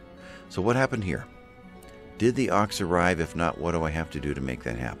 So what happened here? Did the ox arrive? If not, what do I have to do to make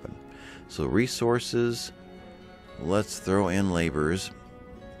that happen? So resources, let's throw in laborers.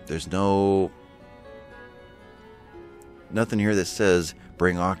 There's nothing here that says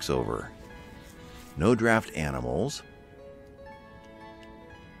bring ox over. No draft animals.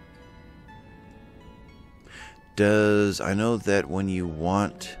 I know that when you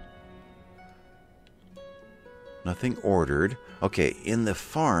want nothing ordered. Okay, in the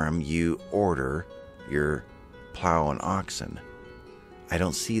farm you order your plow and oxen. I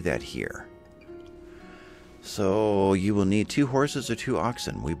don't see that here. So you will need 2 horses or 2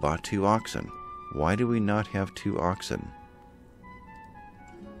 oxen. We bought 2 oxen. Why do we not have 2 oxen?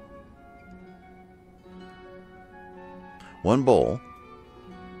 One bull,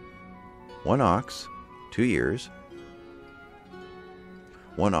 1 ox, 2 years,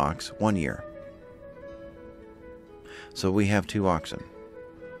 1 ox, 1 year. So we have 2 oxen.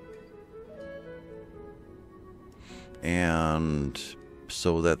 And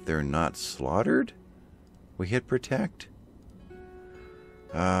so that they're not slaughtered, we hit protect.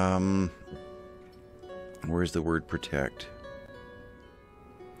 Where's the word protect?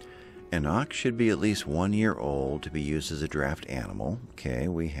 An ox should be at least 1 year old to be used as a draft animal. Okay,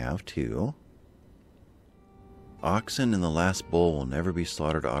 we have 2. Oxen in the last bull will never be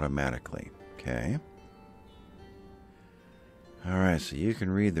slaughtered automatically. Okay. Alright, so you can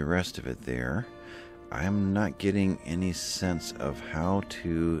read the rest of it there. I'm not getting any sense of how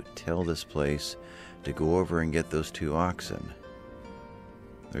to tell this place to go over and get those 2 oxen.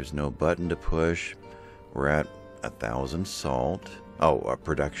 There's no button to push. We're at 1,000 salt. Oh, our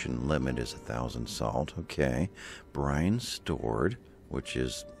production limit is 1,000 salt. Okay. Brine stored, which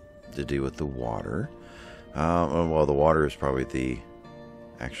is to do with the water. Well, the water is probably the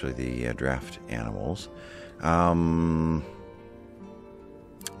draft animals.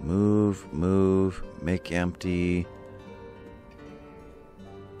 Move, make empty.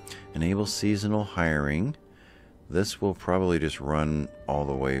 Enable seasonal hiring. This will probably just run all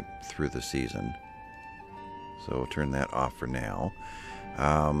the way through the season. So we'll turn that off for now.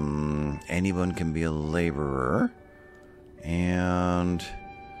 Anyone can be a laborer. And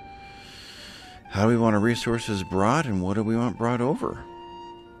how do we want our resources brought, and what do we want brought over?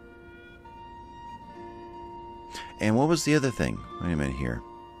 And what was the other thing? Wait a minute here.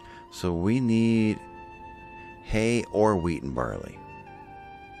 So we need hay or wheat and barley.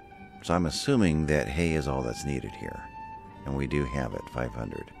 So I'm assuming that hay is all that's needed here. And we do have it,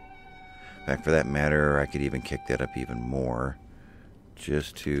 500. In fact, for that matter, I could even kick that up even more,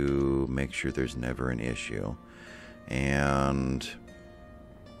 just to make sure there's never an issue. And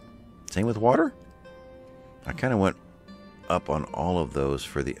same with water. I kind of went up on all of those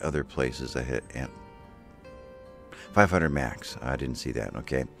for the other places I hit. And 500 max. I didn't see that.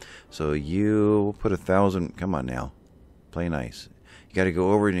 Okay, so you put 1,000. Come on now, play nice. You got to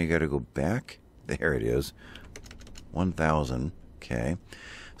go over and you got to go back. There it is. 1,000. Okay.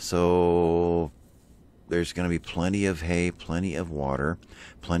 So there's going to be plenty of hay, plenty of water,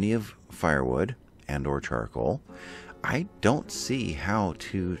 plenty of firewood and or charcoal. I don't see how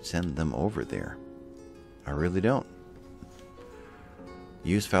to send them over there. I really don't.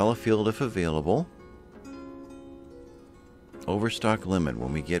 Use fallow field if available. Overstock limit.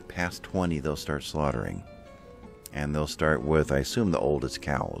 When we get past 20, they'll start slaughtering. And they'll start with, I assume, the oldest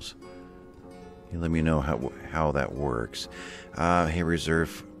cows. You let me know how that works. Hay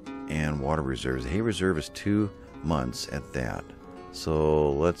reserve and water reserves. The hay reserve is 2 months at that.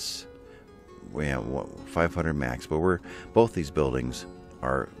 So we have 500 max. But both these buildings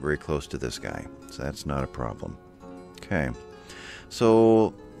are very close to this guy, so that's not a problem. Okay,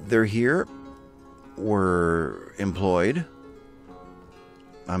 so they're here. We're employed.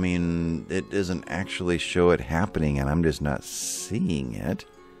 I mean, it doesn't actually show it happening, and I'm just not seeing it.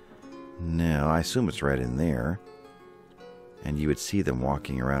 No, I assume it's right in there. And you would see them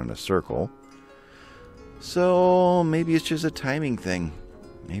walking around in a circle. So maybe it's just a timing thing.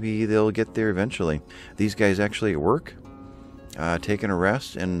 Maybe they'll get there eventually. These guys actually at work, taking a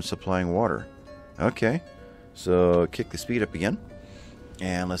rest and supplying water. Okay, so kick the speed up again,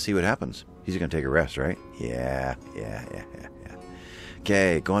 and let's see what happens. He's going to take a rest, right? Yeah.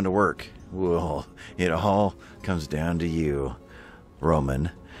 Okay, going to work. Well, it all comes down to you, Roman.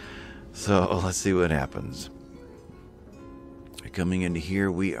 So let's see what happens. Coming into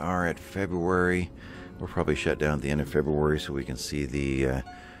here, we are at February. We'll probably shut down at the end of February so we can see the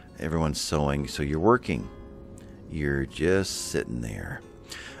everyone's sewing. So you're working. You're just sitting there.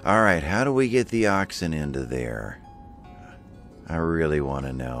 All right, how do we get the oxen into there? I really want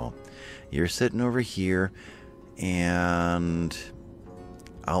to know. You're sitting over here, and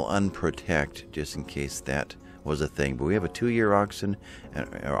I'll unprotect just in case that was a thing. But we have a 2-year oxen and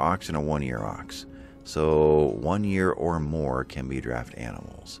a 1-year ox. So 1 year or more can be draft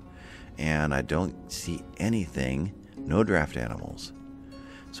animals. And I don't see anything, no draft animals.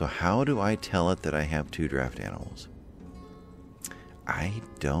 So how do I tell it that I have 2 draft animals? I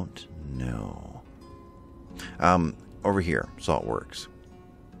don't know. Over here, Saltworks.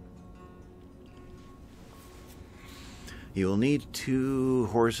 You'll need 2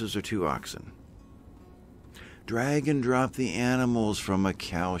 horses or 2 oxen. Drag and drop the animals from a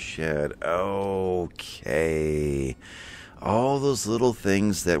cow shed. Okay. All those little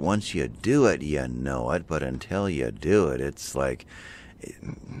things that once you do it, you know it, but until you do it, it's like,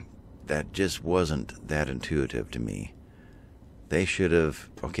 that just wasn't that intuitive to me. They should have,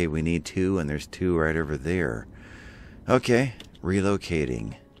 okay, we need 2, and there's 2 right over there. Okay,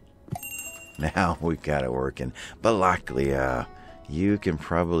 relocating. Now we've got it working. Balaklia, you can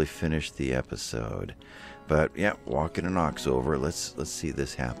probably finish the episode. But yeah, walking an ox over. Let's see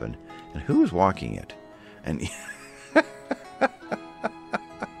this happen. And who's walking it? And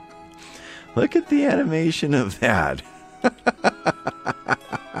look at the animation of that.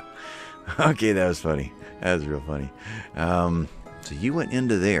 Okay, that was funny. That was real funny. So you went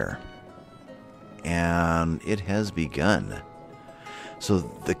into there, and it has begun. So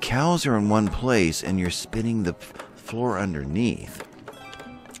the cows are in one place, and you're spinning the floor underneath.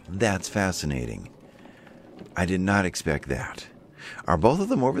 That's fascinating. I did not expect that. Are both of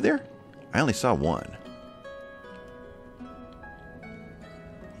them over there? I only saw one.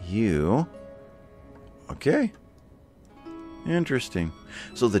 You. Okay. Interesting.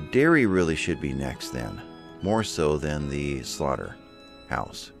 So the dairy really should be next then. More so than the slaughter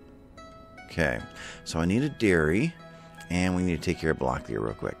house. Okay. So I need a dairy. And we need to take care of Balaklia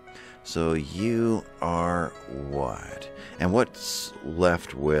real quick. So you are what? And what's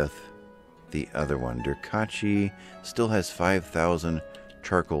left with the other one? Durkachi still has 5,000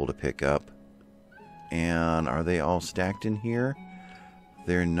 charcoal to pick up. And are they all stacked in here?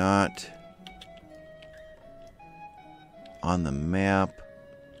 They're not on the map.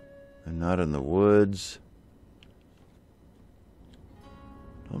 They're not in the woods.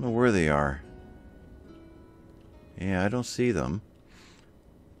 Don't know where they are. Yeah, I don't see them.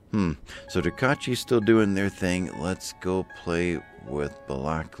 So Durkachi's still doing their thing. Let's go play with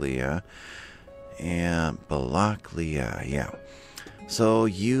Balaklia. And Balaklia, yeah. So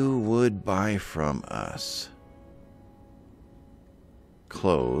you would buy from us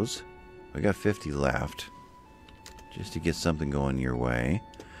clothes. We got 50 left. Just to get something going your way.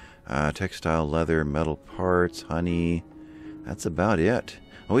 Textile, leather, metal parts, honey. That's about it.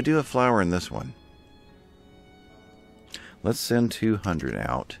 Oh, we do have flour in this one. Let's send 200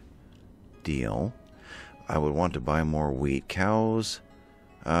 out. Deal. I would want to buy more wheat. Cows,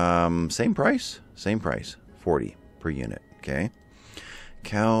 same price? Same price. 40 per unit, okay?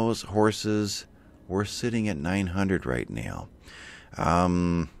 Cows, horses, we're sitting at 900 right now.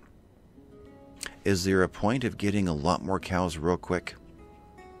 Is there a point of getting a lot more cows real quick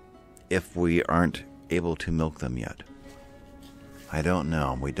if we aren't able to milk them yet? I don't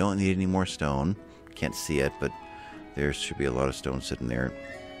know. We don't need any more stone. Can't see it, but there should be a lot of stone sitting there.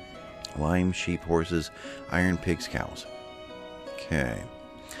 Lime, sheep, horses, iron, pigs, cows. Okay.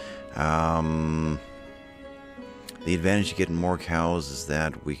 The advantage of getting more cows is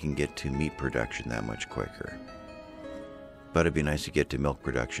that we can get to meat production that much quicker. But it'd be nice to get to milk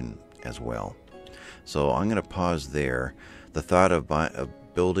production as well. So I'm going to pause there. The thought of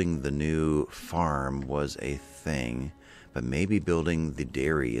building the new farm was a thing, But maybe building the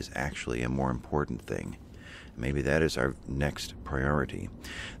dairy is actually a more important thing. Maybe that is our next priority.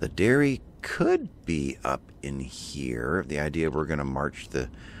 The dairy could be up in here. The idea we're going to march the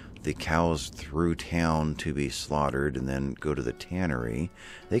cows through town to be slaughtered and then go to the tannery.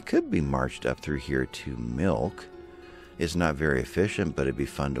 They could be marched up through here to milk. It's not very efficient, but it'd be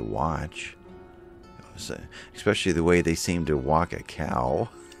fun to watch. Especially the way they seem to walk a cow.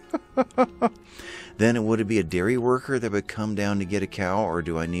 Then would it be a dairy worker that would come down to get a cow, or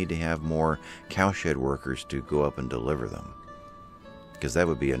do I need to have more cowshed workers to go up and deliver them? Because that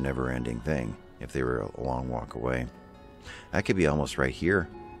would be a never-ending thing if they were a long walk away. That could be almost right here.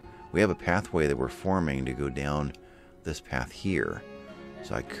 We have a pathway that we're forming to go down this path here.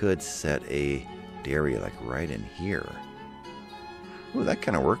 So I could set a dairy like right in here. Ooh, that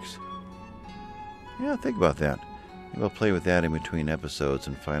kind of works. Yeah, think about that. Maybe I'll play with that in between episodes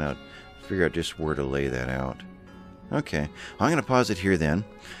and figure out just where to lay that out. Okay, I'm going to pause it here then.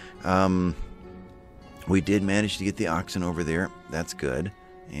 We did manage to get the oxen over there. That's good.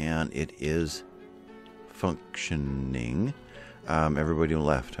 And it is functioning. Everybody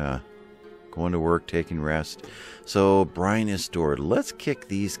left, huh? Going to work, taking rest. So brine is stored. Let's kick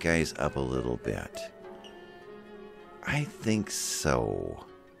these guys up a little bit. I think so.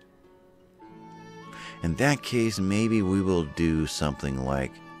 In that case, maybe we will do something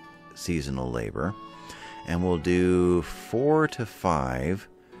like seasonal labor. And we'll do 4 to 5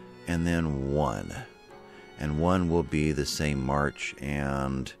 and then 1. And 1 will be the same March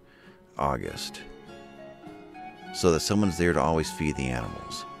and August. So that someone's there to always feed the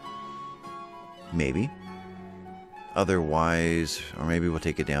animals. Maybe. Otherwise, or maybe we'll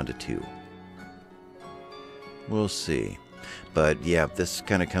take it down to 2. We'll see. But yeah, this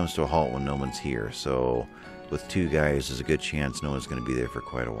kind of comes to a halt when no one's here. So with 2 guys, there's a good chance no one's going to be there for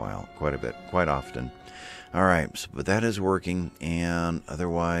quite a while. Quite a bit. Quite often. Alright, so, but that is working. And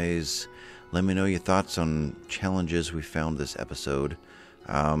otherwise, let me know your thoughts on challenges we found this episode.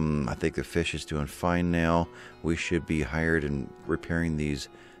 I think the fish is doing fine now. We should be hired and repairing these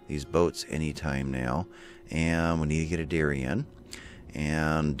boats anytime now. And we need to get a dairy in.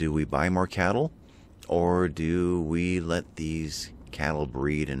 And do we buy more cattle? Or do we let these cattle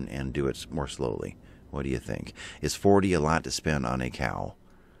breed and do it more slowly? What do you think? Is 40 a lot to spend on a cow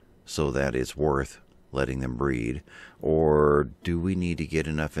so that it's worth letting them breed? Or do we need to get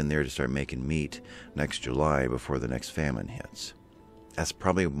enough in there to start making meat next July before the next famine hits? That's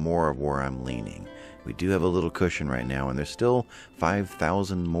probably more of where I'm leaning. We do have a little cushion right now, and there's still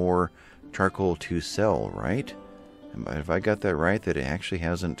 5,000 more charcoal to sell, right? Have I got that right, that it actually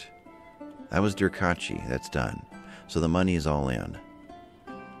hasn't... That was Durkachi. That's done. So the money is all in.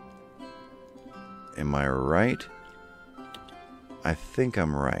 Am I right? I think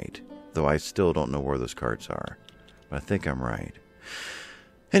I'm right. Though I still don't know where those cards are. But I think I'm right.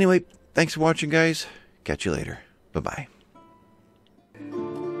 Anyway, thanks for watching, guys. Catch you later. Bye-bye.